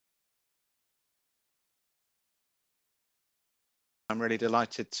I'm really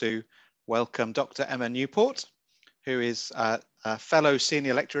delighted to welcome Dr. Emma Newport, who is a fellow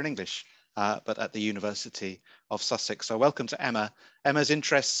senior lecturer in English, but at the University of Sussex. So welcome to Emma. Emma's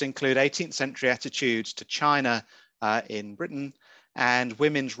interests include 18th century attitudes to China in Britain and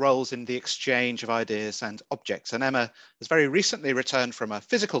women's roles in the exchange of ideas and objects. And Emma has very recently returned from a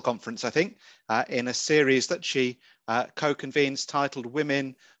physical conference, I think, in a series that she co-convenes titled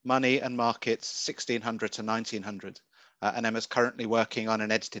Women, Money and Markets, 1600 to 1900. And Emma's currently working on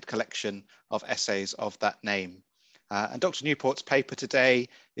an edited collection of essays of that name. And Dr. Newport's paper today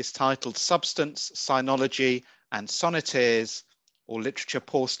is titled Substance, Sinology and Sonneteers, or Literature,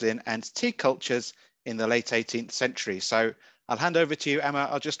 Porcelain and Tea Cultures in the late 18th century. So I'll hand over to you, Emma.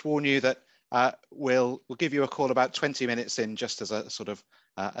 I'll just warn you that we'll give you a call about 20 minutes in, just as a sort of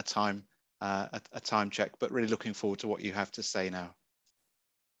a time check, but really looking forward to what you have to say now.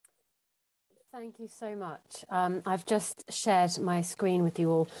 Thank you so much. I've just shared my screen with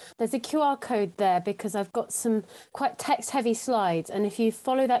you all. There's a QR code there because I've got some quite text-heavy slides, and if you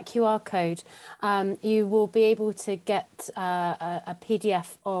follow that QR code, you will be able to get a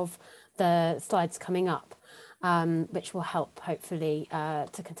PDF of the slides coming up, which will help, hopefully,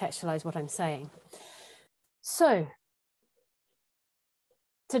 to contextualize what I'm saying. So,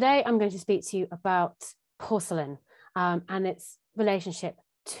 today I'm going to speak to you about porcelain and its relationship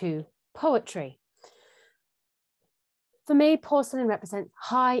to poetry. For me, porcelain represents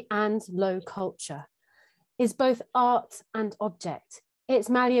high and low culture, is both art and object. Its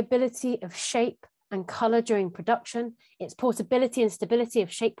malleability of shape and color during production, its portability and stability of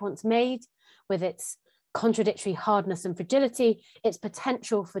shape once made, with its contradictory hardness and fragility, its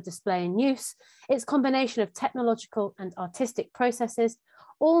potential for display and use, its combination of technological and artistic processes,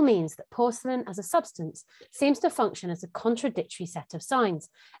 all means that porcelain as a substance seems to function as a contradictory set of signs,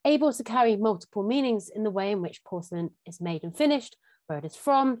 able to carry multiple meanings in the way in which porcelain is made and finished, where it is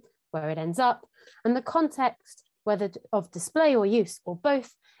from, where it ends up, and the context, whether of display or use, or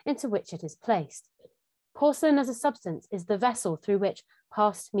both, into which it is placed. Porcelain as a substance is the vessel through which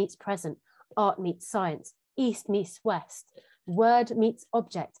past meets present, art meets science, east meets west, word meets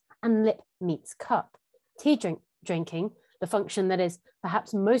object, and lip meets cup. Tea drinking, the function that is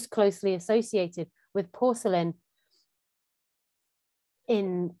perhaps most closely associated with porcelain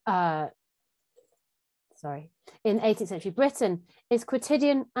in 18th century Britain, is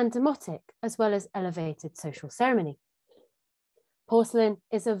quotidian and demotic, as well as elevated social ceremony. Porcelain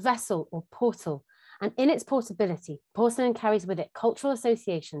is a vessel or portal, and in its portability, porcelain carries with it cultural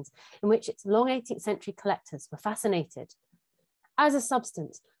associations in which its long 18th century collectors were fascinated. As a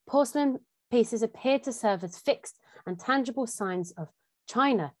substance, porcelain pieces appeared to serve as fixed and tangible signs of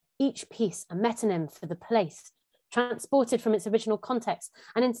China, each piece a metonym for the place, transported from its original context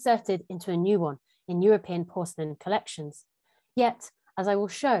and inserted into a new one in European porcelain collections. Yet, as I will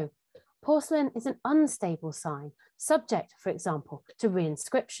show, porcelain is an unstable sign, subject, for example, to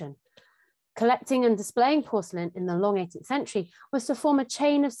reinscription. Collecting and displaying porcelain in the long 18th century was to form a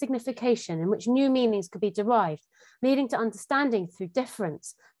chain of signification in which new meanings could be derived, leading to understanding through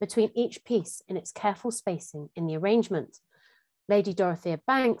difference between each piece in its careful spacing in the arrangement. Lady Dorothea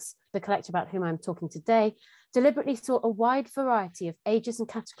Banks, the collector about whom I'm talking today, deliberately sought a wide variety of ages and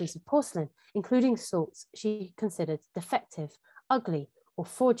categories of porcelain, including sorts she considered defective, ugly, or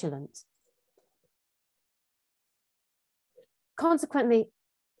fraudulent. Consequently,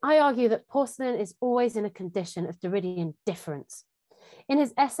 I argue that porcelain is always in a condition of Derridian difference. In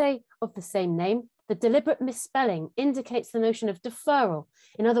his essay of the same name, the deliberate misspelling indicates the notion of deferral.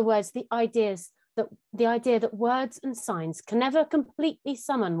 In other words, the idea that words and signs can never completely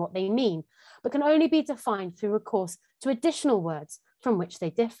summon what they mean, but can only be defined through recourse to additional words from which they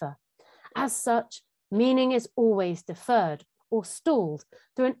differ. As such, meaning is always deferred or stalled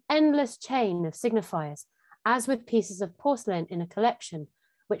through an endless chain of signifiers, as with pieces of porcelain in a collection,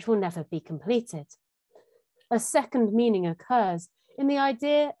 which will never be completed. A second meaning occurs in the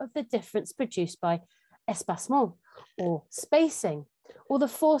idea of the difference produced by espacement, or spacing, or the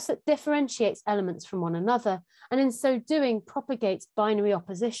force that differentiates elements from one another, and in so doing propagates binary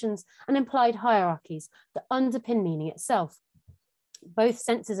oppositions and implied hierarchies that underpin meaning itself. Both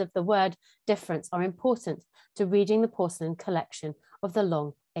senses of the word difference are important to reading the porcelain collection of the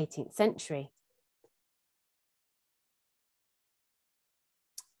long 18th century.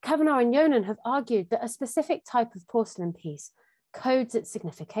 Kavanagh and Yonan have argued that a specific type of porcelain piece codes its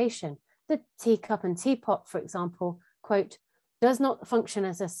signification. The teacup and teapot, for example, quote, does not function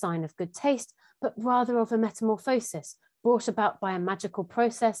as a sign of good taste, but rather of a metamorphosis brought about by a magical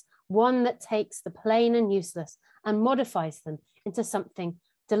process, one that takes the plain and useless and modifies them into something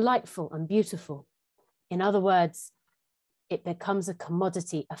delightful and beautiful. In other words, it becomes a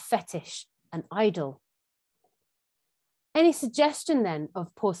commodity, a fetish, an idol. Any suggestion then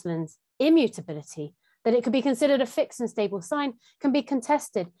of porcelain's immutability, that it could be considered a fixed and stable sign, can be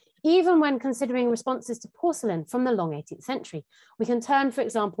contested even when considering responses to porcelain from the long 18th century. We can turn, for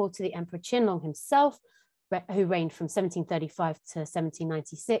example, to the Emperor Qianlong himself, who reigned from 1735 to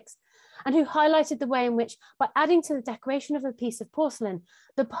 1796, and who highlighted the way in which, by adding to the decoration of a piece of porcelain,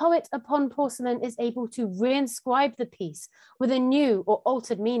 the poet upon porcelain is able to reinscribe the piece with a new or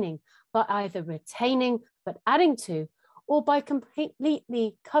altered meaning by either retaining but adding to, or by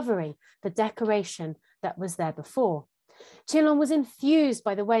completely covering the decoration that was there before. Qianlong was infused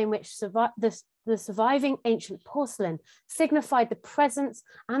by the way in which the surviving ancient porcelain signified the presence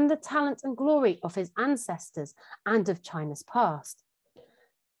and the talent and glory of his ancestors and of China's past.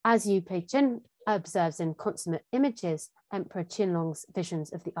 As Yu Pei-jin observes in Consummate Images, Emperor Qianlong's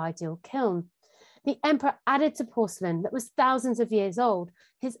visions of the ideal kiln, the emperor added to porcelain that was thousands of years old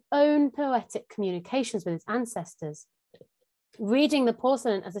his own poetic communications with his ancestors, reading the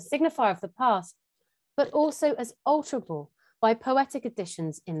porcelain as a signifier of the past, but also as alterable by poetic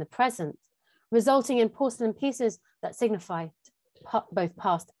additions in the present, resulting in porcelain pieces that signified both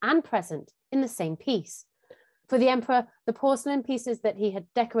past and present in the same piece. For the emperor, the porcelain pieces that he had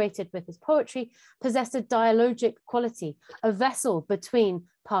decorated with his poetry possessed a dialogic quality, a vessel between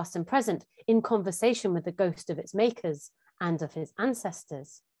past and present, in conversation with the ghost of its makers and of his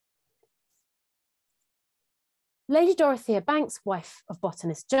ancestors. Lady Dorothea Banks, wife of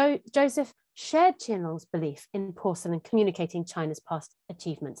botanist Joseph, shared Qianlong's belief in porcelain communicating China's past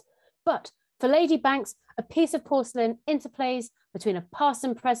achievements. But for Lady Banks, a piece of porcelain interplays between a past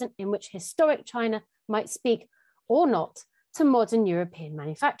and present in which historic China might speak or not to modern European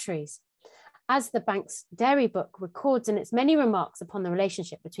manufactories. As the Banks Dairy Book records in its many remarks upon the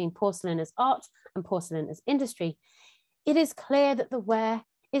relationship between porcelain as art and porcelain as industry, it is clear that the ware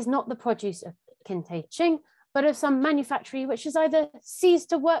is not the produce of Qin Ching, but of some manufactory which has either ceased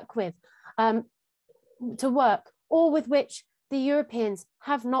to work or with which the Europeans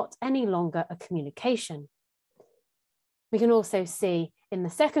have not any longer a communication. We can also see in the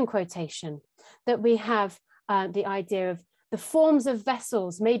second quotation that we have the idea of the forms of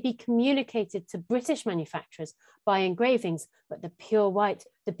vessels may be communicated to British manufacturers by engravings, but the pure white,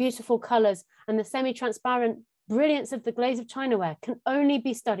 the beautiful colours, and the semi-transparent brilliance of the glaze of Chinaware can only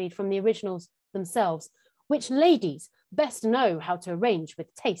be studied from the originals themselves, which ladies best know how to arrange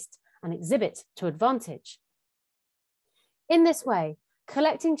with taste and exhibit to advantage. In this way,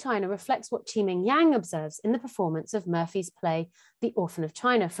 collecting China reflects what Qiming Yang observes in the performance of Murphy's play, The Orphan of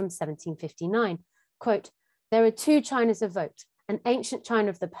China from 1759. Quote, "There are two Chinas evoked, an ancient China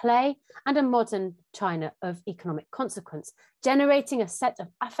of the play and a modern China of economic consequence, generating a set of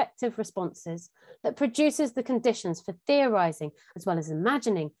affective responses that produces the conditions for theorizing as well as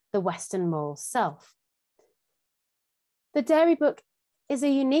imagining the Western moral self." The Dairy Book is a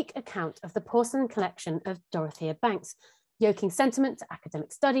unique account of the porcelain collection of Dorothea Banks. Yoking sentiment to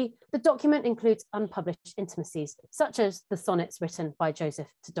academic study, the document includes unpublished intimacies, such as the sonnets written by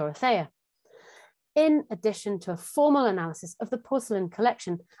Joseph to Dorothea, in addition to a formal analysis of the porcelain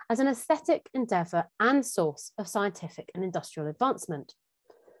collection as an aesthetic endeavour and source of scientific and industrial advancement.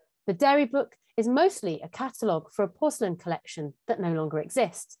 The Dairy Book is mostly a catalogue for a porcelain collection that no longer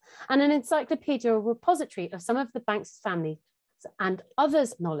exists, and an encyclopedia or repository of some of the Banks family and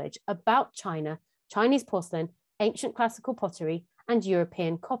others' knowledge about China, Chinese porcelain, ancient classical pottery, and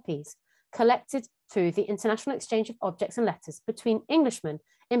European copies, collected through the international exchange of objects and letters between Englishmen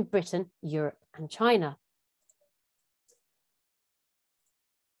in Britain, Europe, and China.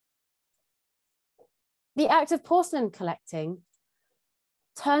 The act of porcelain collecting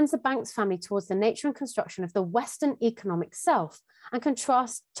turns the Banks family towards the nature and construction of the Western economic self and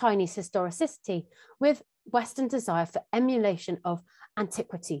contrasts Chinese historicity with Western desire for emulation of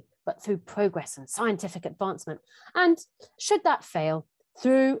antiquity, but through progress and scientific advancement, and should that fail,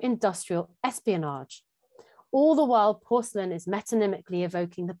 through industrial espionage. All the while, porcelain is metonymically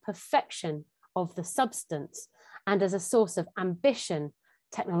evoking the perfection of the substance and as a source of ambition,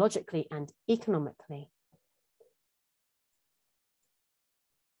 technologically and economically.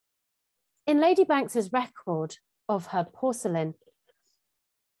 In Lady Banks's record of her porcelain,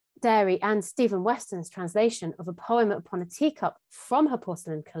 dairy, and Stephen Weston's translation of a poem upon a teacup from her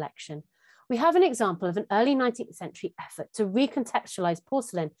porcelain collection, we have an example of an early 19th century effort to recontextualize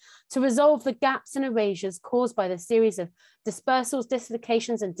porcelain, to resolve the gaps and erasures caused by the series of dispersals,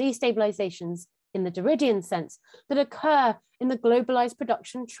 dislocations, and destabilizations in the Derridian sense that occur in the globalized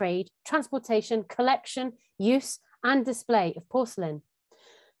production, trade, transportation, collection, use, and display of porcelain.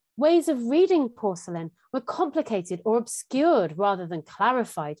 ways of reading porcelain were complicated or obscured rather than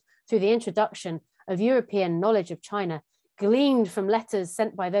clarified through the introduction of European knowledge of China, gleaned from letters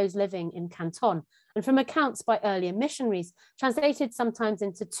sent by those living in Canton and from accounts by earlier missionaries, translated sometimes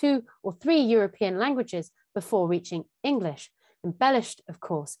into 2 or 3 European languages before reaching English, embellished, of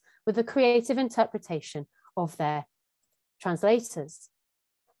course, with the creative interpretation of their translators.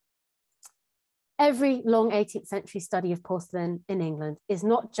 Every long 18th century study of porcelain in England is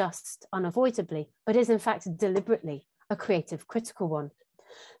not just unavoidably, but is in fact deliberately a creative, critical one.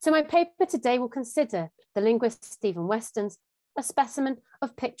 So my paper today will consider the linguist Stephen Weston's A Specimen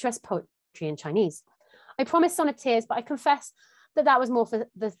of Picturesque Poetry in Chinese. I promised sonneteers, but I confess that that was more for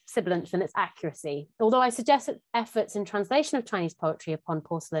the sibilance than its accuracy, although I suggest that efforts in translation of Chinese poetry upon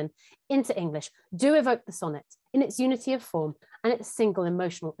porcelain into English do evoke the sonnet in its unity of form and its single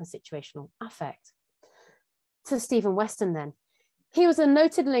emotional and situational affect. To Stephen Weston then. He was a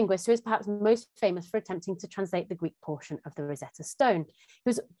noted linguist who is perhaps most famous for attempting to translate the Greek portion of the Rosetta Stone. He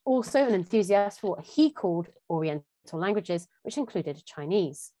was also an enthusiast for what he called Oriental languages, which included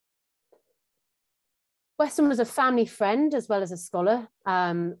Chinese. Weston was a family friend as well as a scholar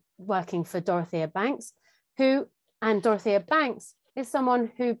working for Dorothea Banks, and Dorothea Banks is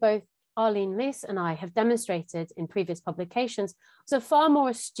someone who both Arlene Lees and I have demonstrated in previous publications was a far more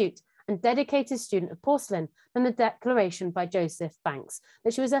astute and dedicated student of porcelain than the declaration by Joseph Banks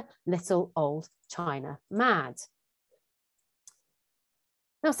that she was a little old China mad.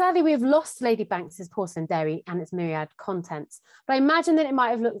 Now, sadly, we have lost Lady Banks's porcelain dairy and its myriad contents, but I imagine that it might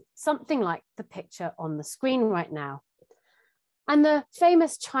have looked something like the picture on the screen right now. And the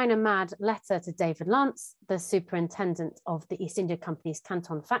famous China Mad letter to David Lance, the superintendent of the East India Company's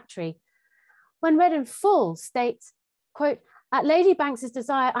Canton factory, when read in full, states, quote, "At Lady Banks's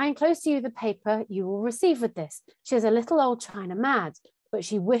desire, I enclose to you the paper you will receive with this. She is a little old China mad, but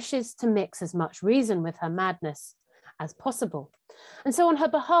she wishes to mix as much reason with her madness as possible." And so on her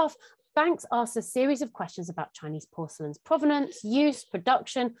behalf, Banks asked a series of questions about Chinese porcelain's provenance, use,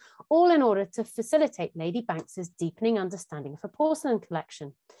 production, all in order to facilitate Lady Banks's deepening understanding of her porcelain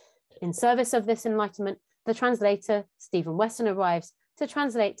collection. In service of this enlightenment, the translator, Stephen Weston, arrives to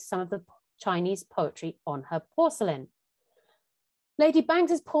translate some of the Chinese poetry on her porcelain. Lady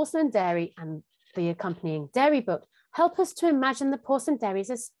Banks's porcelain dairy and the accompanying dairy book help us to imagine the porcelain dairy as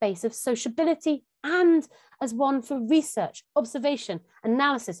a space of sociability and as one for research, observation,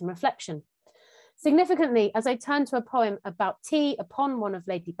 analysis, and reflection. Significantly, as I turn to a poem about tea upon one of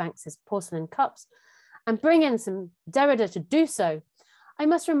Lady Banks's porcelain cups and bring in some Derrida to do so, I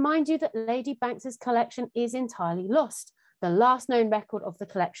must remind you that Lady Banks's collection is entirely lost. The last known record of the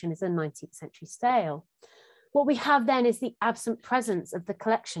collection is a 19th century sale. What we have then is the absent presence of the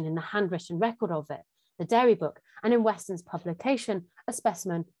collection in the handwritten record of it, the dairy book, and in Weston's publication, A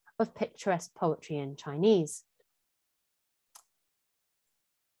Specimen of Picturesque Poetry in Chinese.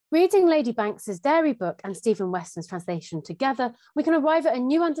 Reading Lady Banks's dairy book and Stephen Weston's translation together, we can arrive at a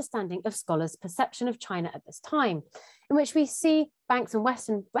new understanding of scholars' perception of China at this time, in which we see Banks and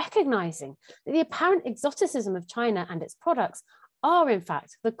Weston recognizing that the apparent exoticism of China and its products are in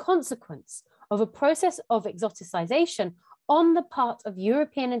fact the consequence of a process of exoticization on the part of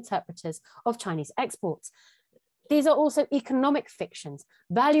European interpreters of Chinese exports. These are also economic fictions.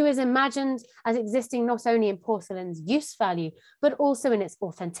 Value is imagined as existing not only in porcelain's use value, but also in its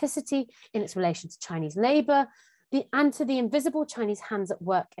authenticity, in its relation to Chinese labor, and to the invisible Chinese hands at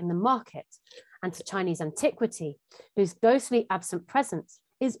work in the market, and to Chinese antiquity, whose ghostly absent presence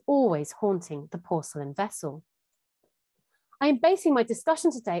is always haunting the porcelain vessel. I am basing my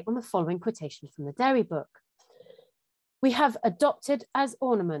discussion today on the following quotation from the dairy book. "We have adopted as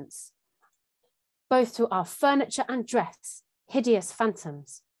ornaments, both to our furniture and dress, hideous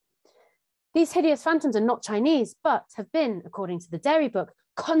phantoms. These hideous phantoms are not Chinese, but have been, according to the dairy book,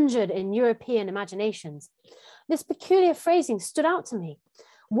 conjured in European imaginations." This peculiar phrasing stood out to me.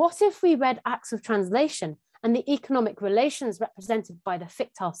 What if we read acts of translation and the economic relations represented by the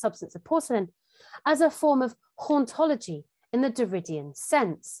fictile substance of porcelain as a form of hauntology in the Derridian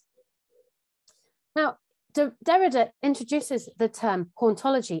sense? Now, Derrida introduces the term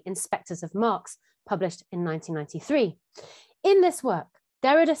hauntology in Spectres of Marx, published in 1993. In this work,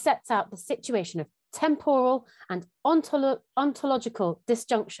 Derrida sets out the situation of temporal and ontological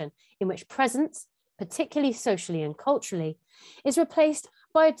disjunction in which presence, particularly socially and culturally, is replaced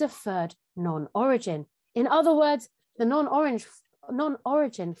by a deferred non-origin. In other words, the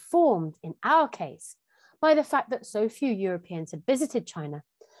non-origin formed, in our case, by the fact that so few Europeans had visited China.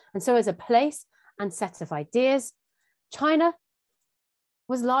 And so as a place and set of ideas, China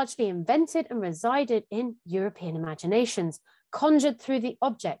was largely invented and resided in European imaginations, conjured through the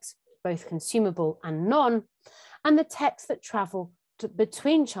objects, both consumable and non, and the texts that travel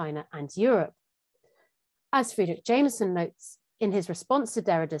between China and Europe. As Friedrich Jameson notes in his response to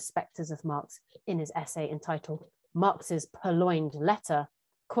Derrida's Spectres of Marx in his essay entitled Marx's Purloined Letter,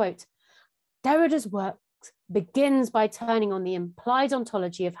 quote, Derrida's work begins by turning on the implied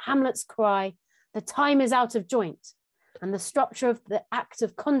ontology of Hamlet's cry, the time is out of joint, and the structure of the act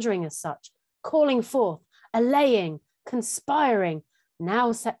of conjuring as such, calling forth, allaying, conspiring,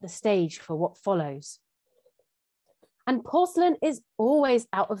 now set the stage for what follows. And Porcelain is always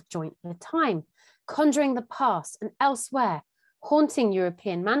out of joint with time, conjuring the past and elsewhere, haunting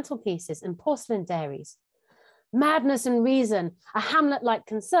European mantelpieces and porcelain dairies. Madness and reason, a Hamlet-like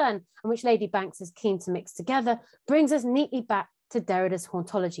concern, and which Lady Banks is keen to mix together, brings us neatly back to Derrida's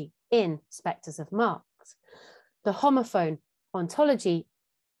hauntology in Spectres of Marx. The homophone ontology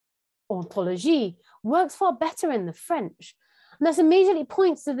works far better in the French, and thus immediately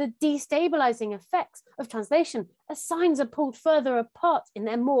points to the destabilizing effects of translation as signs are pulled further apart in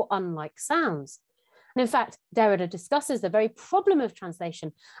their more unlike sounds. And in fact, Derrida discusses the very problem of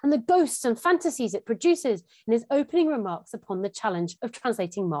translation and the ghosts and fantasies it produces in his opening remarks upon the challenge of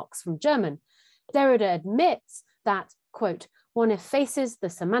translating Marx from German. Derrida admits that, quote, one effaces the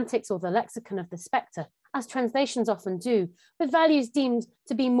semantics or the lexicon of the spectre, as translations often do, with values deemed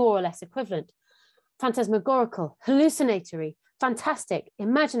to be more or less equivalent, phantasmagorical, hallucinatory, fantastic,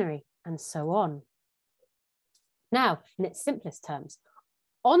 imaginary, and so on. Now, in its simplest terms,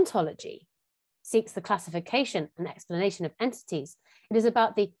 ontology seeks the classification and explanation of entities. It is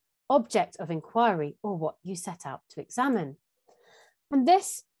about the object of inquiry, or what you set out to examine. And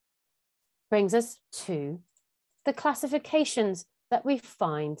this brings us to the classifications that we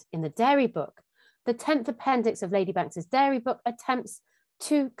find in the Dairy Book. The 10th appendix of Lady Banks's Dairy Book attempts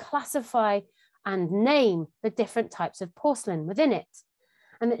to classify and name the different types of porcelain within it,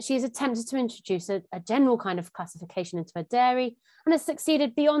 and that she has attempted to introduce a general kind of classification into her dairy and has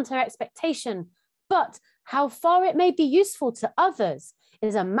succeeded beyond her expectation. But how far it may be useful to others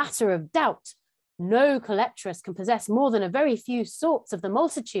is a matter of doubt. No collectress can possess more than a very few sorts of the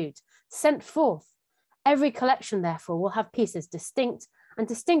multitude sent forth. Every collection, therefore, will have pieces distinct and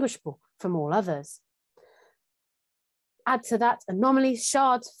distinguishable from all others. Add to that anomalies,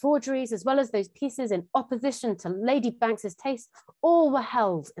 shards, forgeries, as well as those pieces in opposition to Lady Banks's taste, all were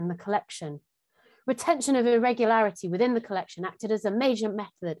held in the collection. Retention of irregularity within the collection acted as a major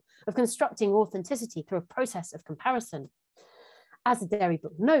method of constructing authenticity through a process of comparison. As the Dairy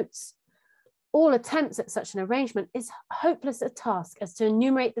Book notes, all attempts at such an arrangement is hopeless a task as to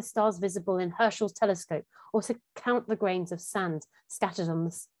enumerate the stars visible in Herschel's telescope or to count the grains of sand scattered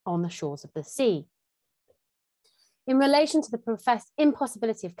on the shores of the sea. In relation to the professed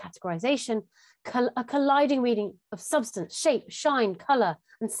impossibility of categorization, a colliding reading of substance, shape, shine, color,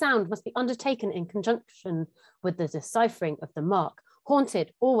 and sound must be undertaken in conjunction with the deciphering of the mark,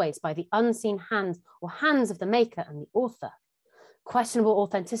 haunted always by the unseen hands or hands of the maker and the author. Questionable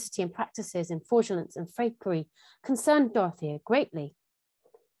authenticity and practices in fraudulence and fakery concerned Dorothea greatly.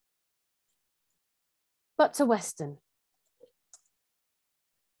 But to Weston.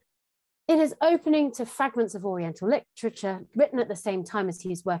 In his opening to Fragments of Oriental Literature, written at the same time as he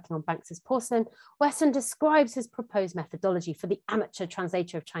was working on Banks's Porcelain, Weston describes his proposed methodology for the amateur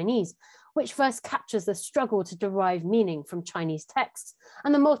translator of Chinese, which first captures the struggle to derive meaning from Chinese texts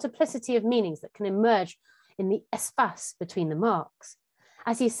and the multiplicity of meanings that can emerge in the espace between the marks.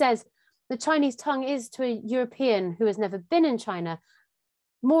 As he says, the Chinese tongue is to a European who has never been in China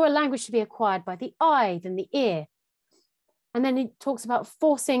more a language to be acquired by the eye than the ear. And then he talks about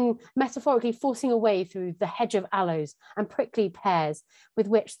metaphorically forcing a way through the hedge of aloes and prickly pears with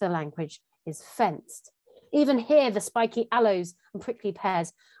which the language is fenced. Even here, the spiky aloes and prickly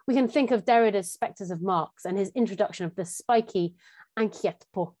pears, we can think of Derrida's Spectres of Marx and his introduction of the spiky inquiète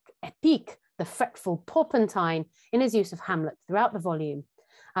pour épique, the fretful porpentine, in his use of Hamlet throughout the volume,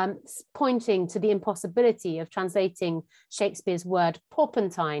 pointing to the impossibility of translating Shakespeare's word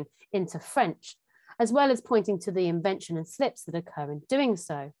porpentine into French, as well as pointing to the invention and slips that occur in doing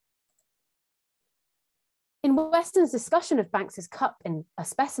so. In Weston's discussion of Banks's cup in A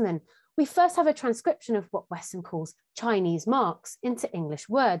Specimen, we first have a transcription of what Weston calls Chinese marks into English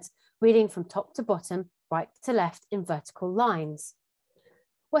words, reading from top to bottom, right to left in vertical lines.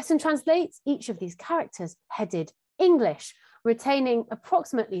 Weston translates each of these characters headed English, retaining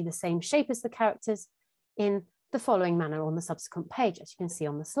approximately the same shape as the characters in the following manner on the subsequent page, as you can see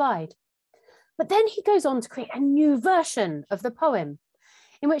on the slide. But then he goes on to create a new version of the poem,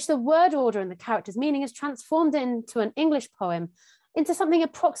 in which the word order and the character's meaning is transformed into an English poem into something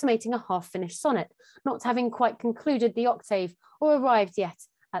approximating a half-finished sonnet, not having quite concluded the octave or arrived yet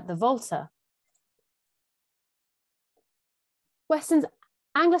at the volta. Weston's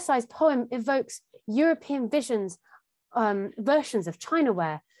anglicized poem evokes European versions of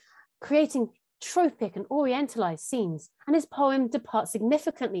Chinaware, creating tropic and orientalized scenes, and his poem departs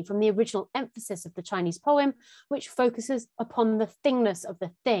significantly from the original emphasis of the Chinese poem, which focuses upon the thingness of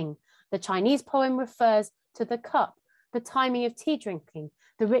the thing. The Chinese poem refers to the cup, the timing of tea drinking,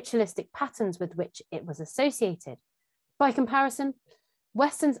 the ritualistic patterns with which it was associated. By comparison,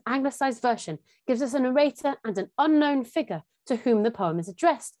 Weston's anglicized version gives us a narrator and an unknown figure to whom the poem is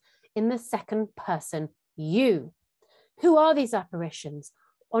addressed in the second person, you. Who are these apparitions?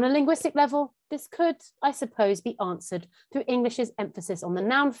 On a linguistic level, this could, I suppose, be answered through English's emphasis on the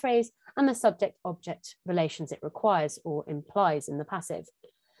noun phrase and the subject-object relations it requires or implies in the passive.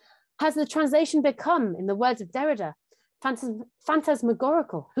 Has the translation become, in the words of Derrida,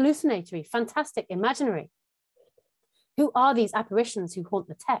 phantasmagorical, hallucinatory, fantastic, imaginary? Who are these apparitions who haunt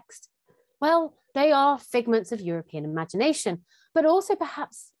the text? Well, they are figments of European imagination, but also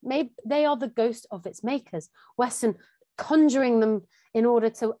perhaps maybe they are the ghost of its makers, Weston conjuring them in order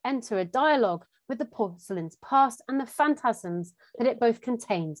to enter a dialogue with the porcelain's past and the phantasms that it both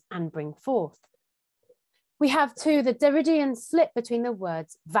contains and bring forth. We have too the Derridian slip between the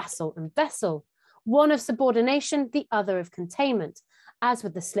words vassal and vessel, one of subordination, the other of containment, as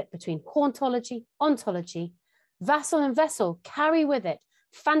with the slip between hauntology, ontology. Vassal and vessel carry with it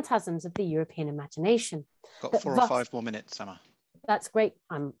phantasms of the European imagination. Got 4 or 5 more minutes, Emma. That's great.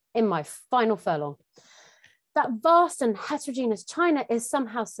 I'm in my final furlong. That vast and heterogeneous China is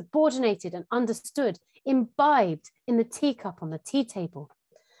somehow subordinated and understood, imbibed in the teacup on the tea table.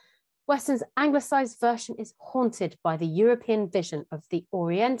 Weston's anglicized version is haunted by the European vision of the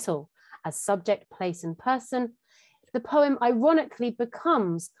Oriental as subject, place, and person. The poem ironically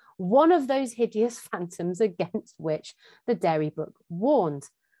becomes one of those hideous phantoms against which the Dairy Book warned.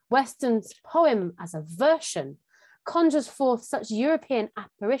 Weston's poem as a version conjures forth such European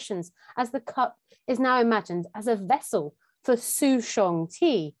apparitions as the cup is now imagined as a vessel for souchong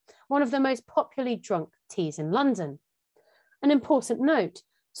tea, one of the most popularly drunk teas in London. An important note,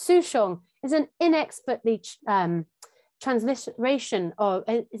 souchong is an inexpertly transliteration or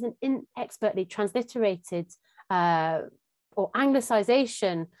is an inexpertly transliterated or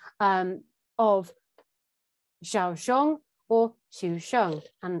anglicization of zhaozhong or souchong,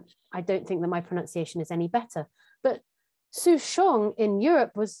 and I don't think that my pronunciation is any better. But souchong in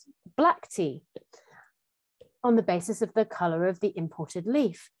Europe was black tea on the basis of the color of the imported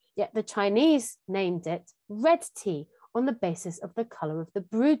leaf, yet the Chinese named it red tea on the basis of the color of the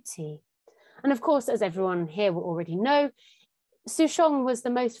brewed tea. And of course, as everyone here will already know, souchong was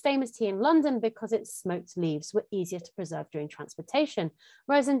the most famous tea in London because its smoked leaves were easier to preserve during transportation,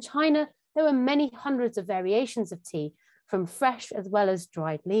 whereas in China, there were many hundreds of variations of tea from fresh as well as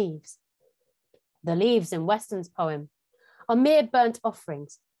dried leaves. The leaves in Weston's poem are mere burnt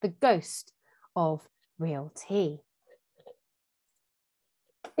offerings, the ghost of real tea.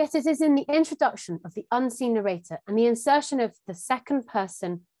 Yet it is in the introduction of the unseen narrator and the insertion of the second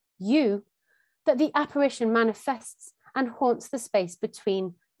person, you, that the apparition manifests and haunts the space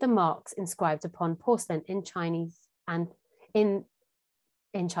between the marks inscribed upon porcelain in Chinese and in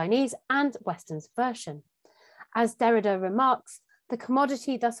Chinese and Weston's version. As Derrida remarks, the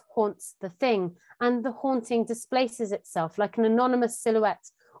commodity thus haunts the thing, and the haunting displaces itself like an anonymous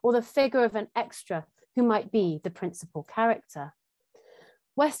silhouette or the figure of an extra who might be the principal character.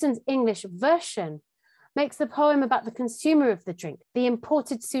 Weston's English version makes the poem about the consumer of the drink, the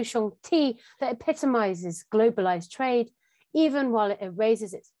imported souchong tea that epitomizes globalized trade, even while it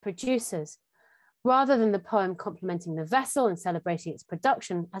erases its producers, rather than the poem complimenting the vessel and celebrating its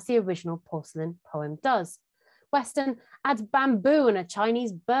production as the original porcelain poem does. Weston adds bamboo and a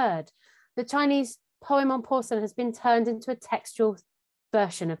Chinese bird. The Chinese poem on porcelain has been turned into a textual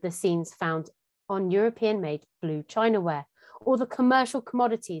version of the scenes found on European-made blue Chinaware, or the commercial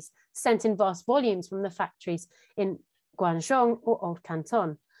commodities sent in vast volumes from the factories in Guangdong or Old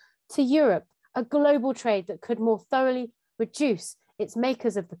Canton to Europe, a global trade that could more thoroughly reduce its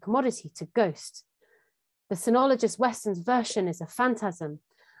makers of the commodity to ghosts. The sinologist Weston's version is a phantasm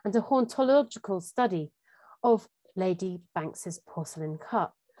and a hauntological study of Lady Banks's porcelain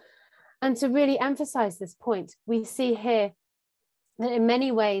cup. And to really emphasize this point, we see here that in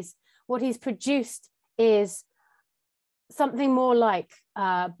many ways, what he's produced is something more like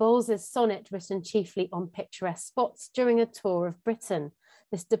Bowles's sonnet written chiefly on picturesque spots during a tour of Britain,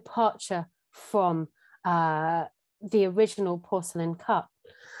 this departure from the original porcelain cup.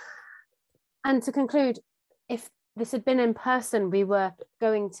 And to conclude, if this had been in person, we were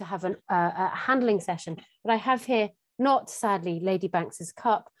going to have a handling session, but I have here, not sadly Lady Banks's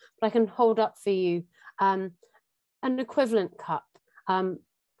cup, but I can hold up for you an equivalent cup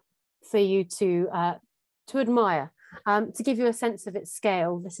for you to admire, to give you a sense of its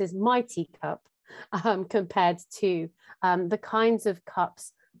scale. This is my teacup compared to the kinds of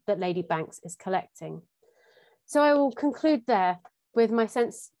cups that Lady Banks is collecting. So I will conclude there with my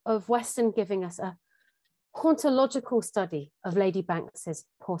sense of Weston giving us a hauntological study of Lady Banks's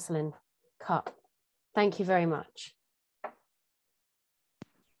porcelain cup. Thank you very much.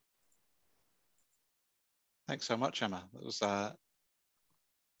 Thanks so much, Emma. That was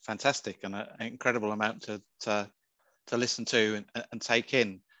fantastic and an incredible amount to listen to and take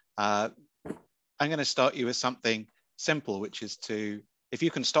in. I'm going to start you with something simple, which is to, if you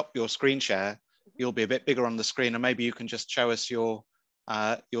can stop your screen share, you'll be a bit bigger on the screen, and maybe you can just show us your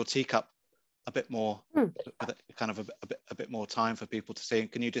teacup a bit more, kind of a bit more time for people to see.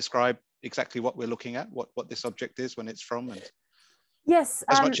 And can you describe exactly what we're looking at, what this object is, when it's from, and yes,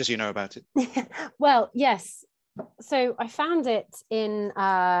 as much as you know about it? Well, yes. So I found it in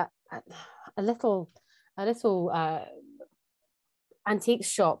a little antique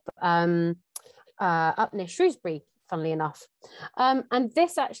shop up near Shrewsbury, funnily enough. And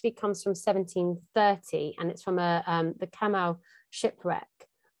this actually comes from 1730, and it's from the Camau shipwreck.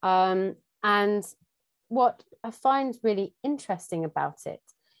 And what I find really interesting about it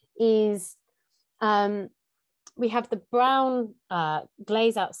is we have the brown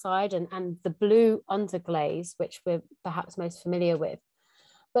glaze outside and the blue underglaze, which we're perhaps most familiar with.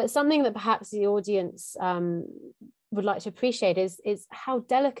 But something that perhaps the audience would like to appreciate is how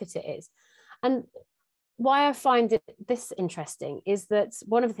delicate it is. And why I find this interesting is that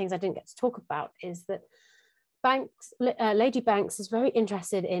one of the things I didn't get to talk about is that Lady Banks is very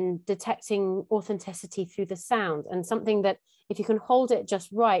interested in detecting authenticity through the sound, and something that if you can hold it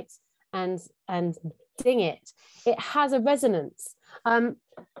just right and ding it, it has a resonance,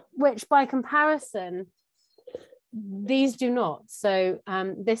 which by comparison, these do not. So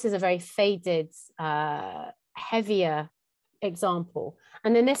this is a very faded, heavier example.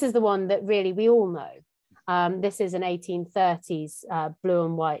 And then this is the one that really we all know. This is an 1830s blue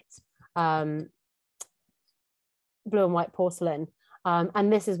and white porcelain.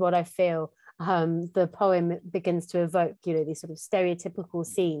 And this is what I feel the poem begins to evoke, you know, these sort of stereotypical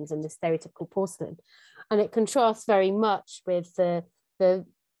scenes and the stereotypical porcelain. And it contrasts very much with the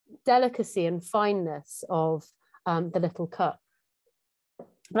delicacy and fineness of the little cup.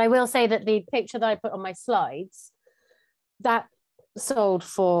 But I will say that the picture that I put on my slides, that sold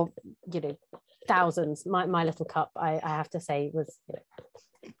for, you know, thousands. My little cup, I have to say, was,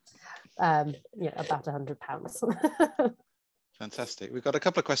 about £100. Fantastic. We've got a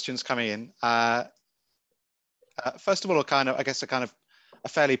couple of questions coming in. First of all, a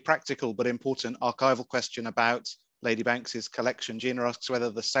fairly practical but important archival question about Lady Banks's collection. Gina asks whether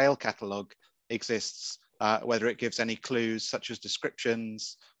the sale catalogue exists, whether it gives any clues such as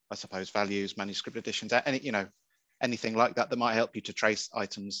descriptions, I suppose values, manuscript editions, anything like that might help you to trace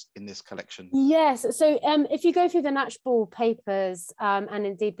items in this collection. Yes, so if you go through the Natchball papers and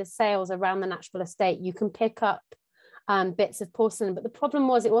indeed the sales around the Natchball estate, you can pick up bits of porcelain, but the problem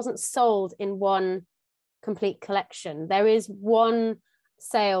was it wasn't sold in one complete collection. There is one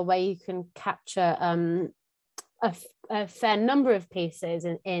sale where you can capture a fair number of pieces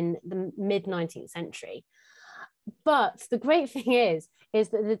in the mid-19th century. But the great thing is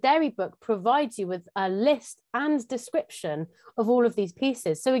that the Dairy Book provides you with a list and description of all of these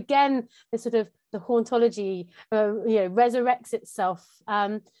pieces. So again, the hauntology resurrects itself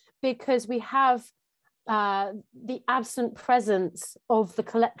because we have the absent presence of the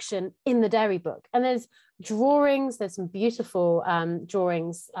collection in the Dairy Book. And there's drawings, there's some beautiful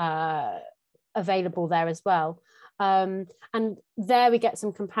drawings available there as well. And there we get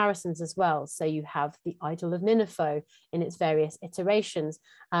some comparisons as well. So you have the Idol of Nineveh in its various iterations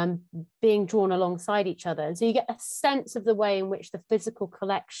being drawn alongside each other. And so you get a sense of the way in which the physical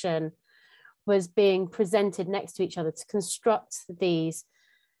collection was being presented next to each other to construct these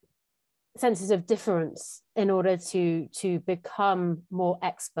senses of difference in order to become more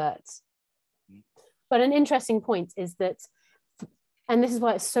expert. But an interesting point is that, and this is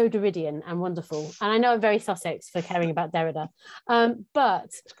why it's so Derridian and wonderful, and I know I'm very Sussex for caring about Derrida, but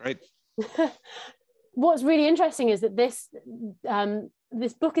it's great. What's really interesting is that this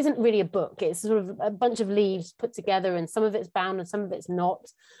book isn't really a book. It's sort of a bunch of leaves put together, and some of it's bound and some of it's not.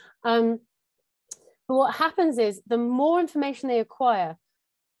 But what happens is the more information they acquire,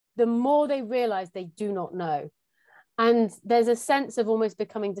 the more they realize they do not know. And there's a sense of almost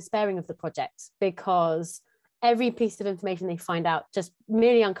becoming despairing of the project, because every piece of information they find out just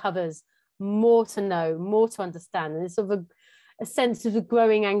merely uncovers more to know, more to understand. And it's sort of a sense of a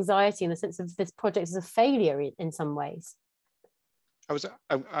growing anxiety and a sense of this project as a failure in some ways. I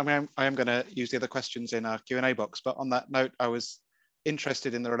am going to use the other questions in our Q&A box, but on that note, I was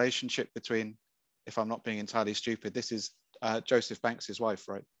interested in the relationship between, if I'm not being entirely stupid, this is Joseph Banks's wife,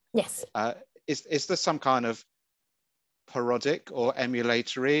 right? Yes. Is there some kind of parodic or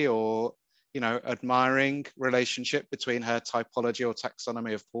emulatory or, you know, admiring relationship between her typology or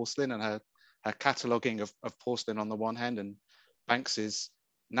taxonomy of porcelain and her cataloguing of porcelain on the one hand, and Banks's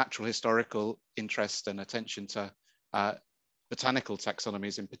natural historical interest and attention to botanical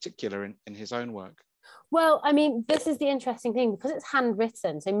taxonomies in particular in his own work? Well, I mean, this is the interesting thing, because it's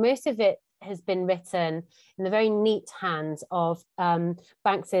handwritten. So most of it has been written in the very neat hands of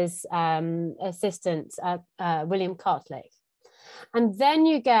Banks's assistant, William Cartlake. And then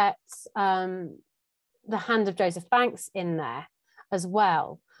you get the hand of Joseph Banks in there as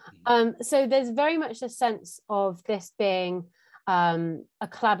well. So there's very much a sense of this being a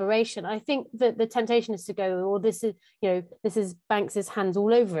collaboration. I think that the temptation is to go, well, this is Banks's hands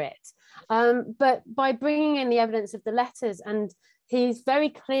all over it. But by bringing in the evidence of the letters, and he's very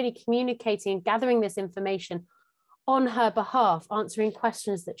clearly communicating and gathering this information on her behalf, answering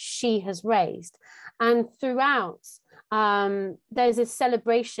questions that she has raised. And throughout, there's a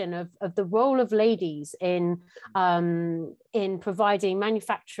celebration of the role of ladies in providing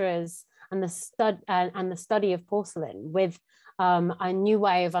manufacturers and the study of porcelain with a new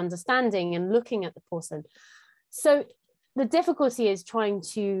way of understanding and looking at the porcelain. So the difficulty is trying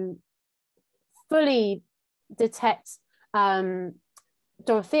to fully detect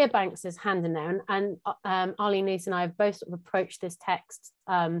Dorothea Banks's hand in there, and Arlene Lees and I have both sort of approached this text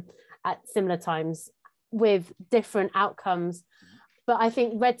at similar times with different outcomes. But I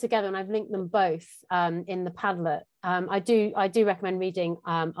think read together, and I've linked them both in the Padlet. I do recommend reading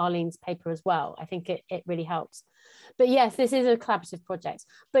Arlene's paper as well. I think it really helps. But yes, this is a collaborative project.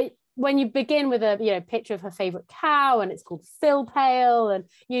 But when you begin with a picture of her favorite cow, and it's called Phil Pale, and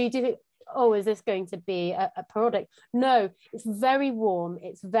you do think, oh, is this going to be a parodic? No, it's very warm,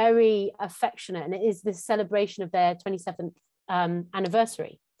 it's very affectionate, and it is this celebration of their 27th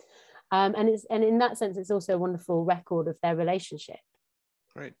anniversary. And in that sense, it's also a wonderful record of their relationship.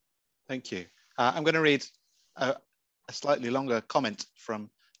 Great, thank you. I'm going to read a slightly longer comment from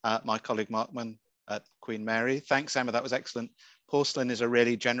my colleague Markman at Queen Mary. Thanks, Emma, that was excellent. Porcelain is a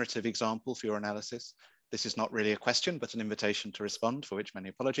really generative example for your analysis. This is not really a question, but an invitation to respond, for which many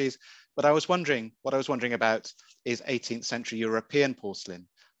apologies. But what I was wondering about is 18th century European porcelain.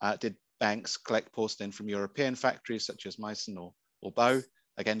 Did Banks collect porcelain from European factories such as Meissen or Bow,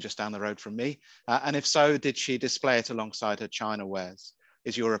 again, just down the road from me? And if so, did she display it alongside her China wares?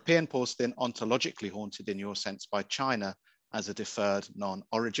 Is European porcelain ontologically haunted in your sense by China as a deferred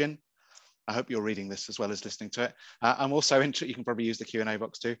non-origin? I hope you're reading this as well as listening to it. I'm also interested, you can probably use the Q&A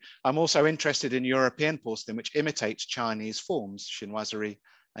box too. I'm also interested in European porcelain, which imitates Chinese forms, chinoiserie,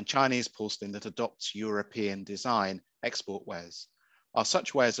 and Chinese porcelain that adopts European design, export wares. Are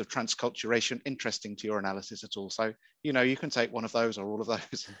such ways of transculturation interesting to your analysis at all? So, you know, you can take one of those or all of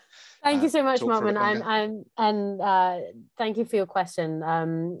those. Thank you so much, Marvin, and thank you for your question.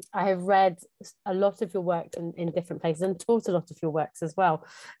 I have read a lot of your work in different places and taught a lot of your works as well.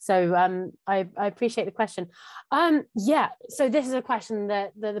 So I appreciate the question. Yeah, so this is a question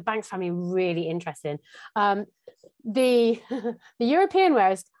that the Banks family are really interested in. The European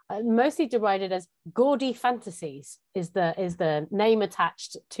wares, mostly derided as gaudy fantasies, is the name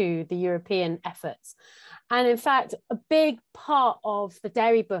attached to the European efforts. And in fact, a big part of the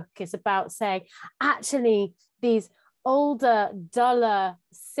Dairy book is about saying, actually, these older, duller,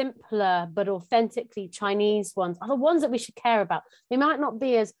 simpler, but authentically Chinese ones are the ones that we should care about. They might not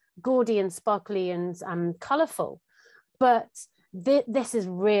be as gaudy and sparkly and colourful, but this is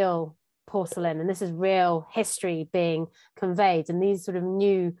real porcelain, and this is real history being conveyed, and these sort of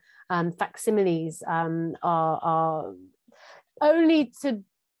new facsimiles are only to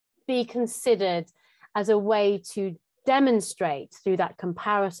be considered as a way to demonstrate through that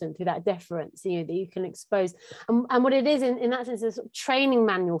comparison, through that difference, you know, that you can expose. And what it is in that sense is a sort of training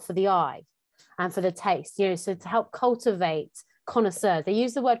manual for the eye and for the taste, you know, so to help cultivate connoisseurs. They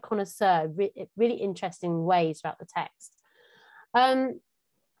use the word connoisseur really interesting ways throughout the text.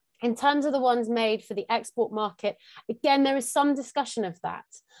 In terms of the ones made for the export market, again, there is some discussion of that.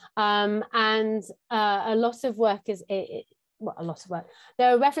 And a lot of work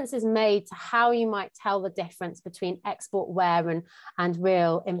there are references made to how you might tell the difference between export ware and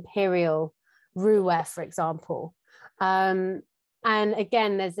real imperial roux ware, for example. And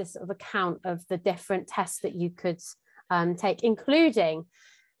again, there's this sort of account of the different tests that you could take, including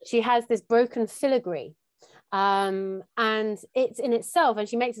she has this broken filigree. And it's in itself, and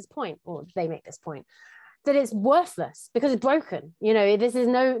she makes this point, or they make this point, that it's worthless because it's broken. You know, this is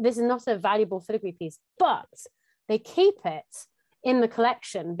not a valuable filigree piece, but they keep it in the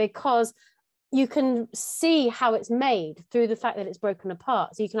collection because you can see how it's made through the fact that it's broken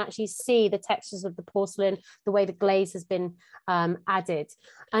apart. So you can actually see the textures of the porcelain, the way the glaze has been added.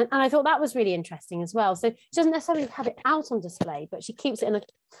 And I thought that was really interesting as well. So she doesn't necessarily have it out on display, but she keeps it in a,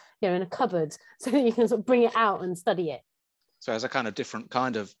 you know, in a cupboard so that you can sort of bring it out and study it. So as a kind of different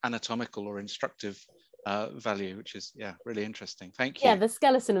kind of anatomical or instructive value, which is, yeah, really interesting. Thank you. Yeah, the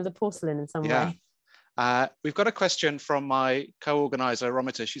skeleton of the porcelain in some way. We've got a question from my co-organizer,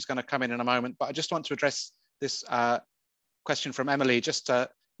 Rosetta. She's going to come in a moment, but I just want to address this question from Emily, just to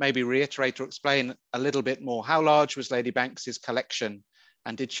maybe reiterate or explain a little bit more. How large was Lady Banks's collection,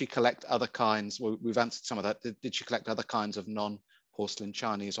 and did she collect other kinds? Well, we've answered some of that. Did she collect other kinds of non-porcelain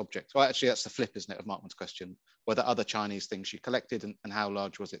Chinese objects? Well, actually, that's the flip, isn't it, of Markman's question? Were there other Chinese things she collected, and how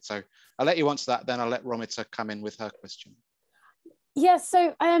large was it? So I'll let you answer that, then I'll let Rosetta come in with her question. Yeah,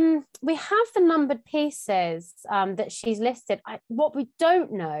 so we have the numbered pieces that she's listed. What we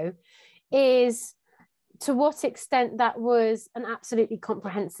don't know is to what extent that was an absolutely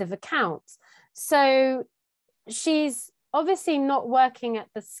comprehensive account. So she's obviously not working at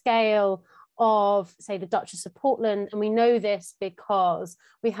the scale of, say, the Duchess of Portland, and we know this because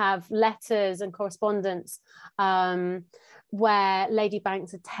we have letters and correspondence where Lady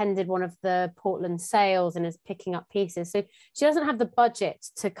Banks attended one of the Portland sales and is picking up pieces. So she doesn't have the budget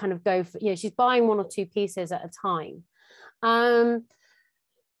to kind of go for, you know, she's buying one or two pieces at a time.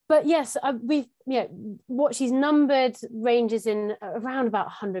 But yes, we've, you know, what she's numbered ranges in around about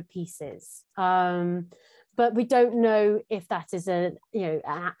 100 pieces. But we don't know if that is a, you know,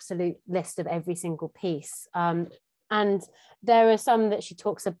 an absolute list of every single piece. And there are some that she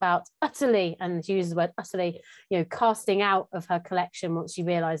talks about utterly, and she uses the word utterly, you know, casting out of her collection once she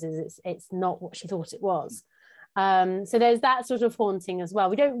realizes it's not what she thought it was. So there's that sort of haunting as well.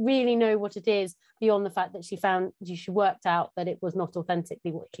 We don't really know what it is beyond the fact that she worked out that it was not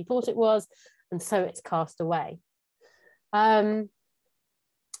authentically what she thought it was, and so it's cast away. Have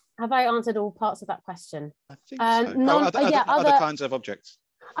I answered all parts of that question? I think so. Other kinds of objects.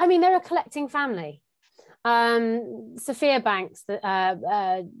 I mean, they're a collecting family. Sophia Banks,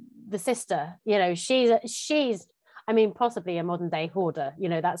 the sister, you know, she's I mean, possibly a modern day hoarder, you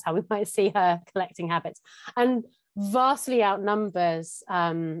know, that's how we might see her collecting habits, and vastly outnumbers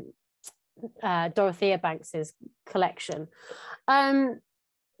Dorothea Banks's collection.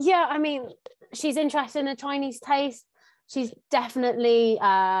 Yeah, I mean, she's interested in a Chinese taste. She's definitely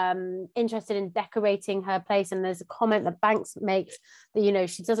interested in decorating her place, and there's a comment that Banks makes that, you know,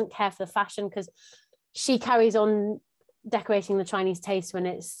 she doesn't care for the fashion because she carries on decorating the Chinese taste when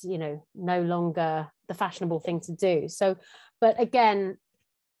it's, you know, no longer the fashionable thing to do. So, but again,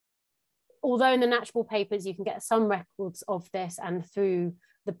 although in the Natural papers you can get some records of this and through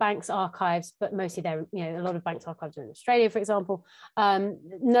the Banks archives, but mostly they're, you know, a lot of Banks archives are in Australia, for example,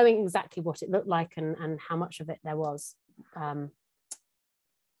 knowing exactly what it looked like and how much of it there was,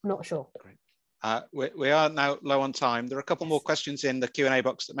 not sure. Great. We are now low on time. There are a couple more questions in the Q&A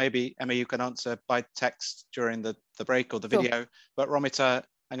box that maybe, Emma, you can answer by text during the break or the video. Sure. But Rosetta,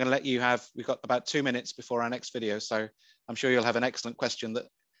 I'm going to let you have, we've got about 2 minutes before our next video. So I'm sure you'll have an excellent question that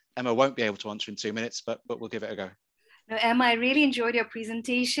Emma won't be able to answer in 2 minutes, but we'll give it a go. No, Emma, I really enjoyed your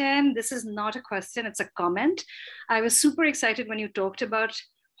presentation. This is not a question, it's a comment. I was super excited when you talked about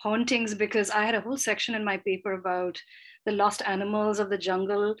hauntings because I had a whole section in my paper about the lost animals of the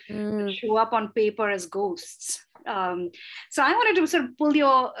jungle that show up on paper as ghosts. So I wanted to sort of pull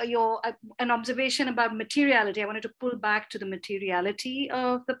an observation about materiality. I wanted to pull back to the materiality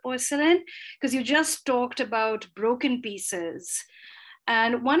of the porcelain because you just talked about broken pieces.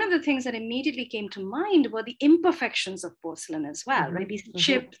 And one of the things that immediately came to mind were the imperfections of porcelain as well, right? These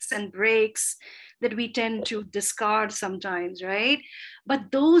chips and breaks that we tend to discard sometimes, right?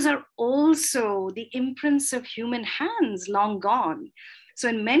 But those are also the imprints of human hands long gone. So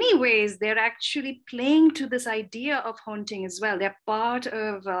in many ways, they're actually playing to this idea of haunting as well. They're part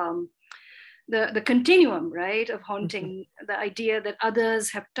of the continuum, right, of haunting, the idea that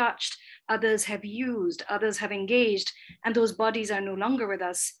others have touched, others have used, others have engaged, and those bodies are no longer with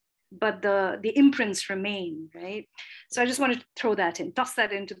us, but the imprints remain, right? So I just wanted to throw that in, toss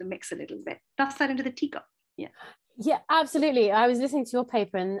that into the mix a little bit, toss that into the teacup. Yeah. Yeah, absolutely. I was listening to your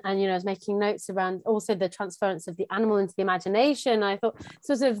paper and you know, I was making notes around also the transference of the animal into the imagination. I thought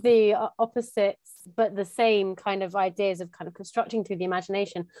sort of the opposites, but the same kind of ideas of kind of constructing through the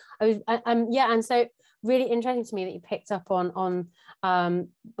imagination. Yeah, and so really interesting to me that you picked up on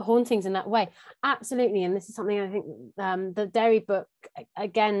hauntings in that way. Absolutely, and this is something I think the Derry book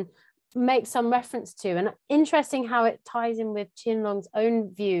again makes some reference to, and interesting how it ties in with Qianlong's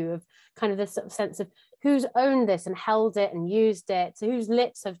own view of kind of this sort of sense of who's owned this and held it and used it, so whose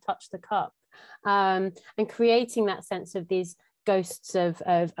lips have touched the cup, and creating that sense of these ghosts of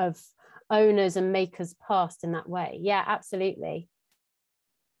owners and makers past in that way. Yeah, absolutely.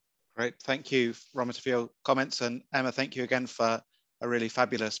 Great, thank you, Romita, for your comments, and Emma, thank you again for a really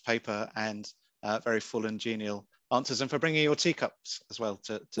fabulous paper and very full and genial answers, and for bringing your teacups as well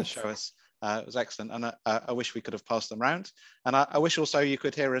to show us. It was excellent, and I wish we could have passed them round. And I wish also you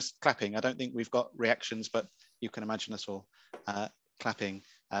could hear us clapping. I don't think we've got reactions, but you can imagine us all clapping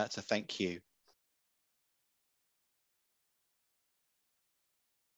to thank you.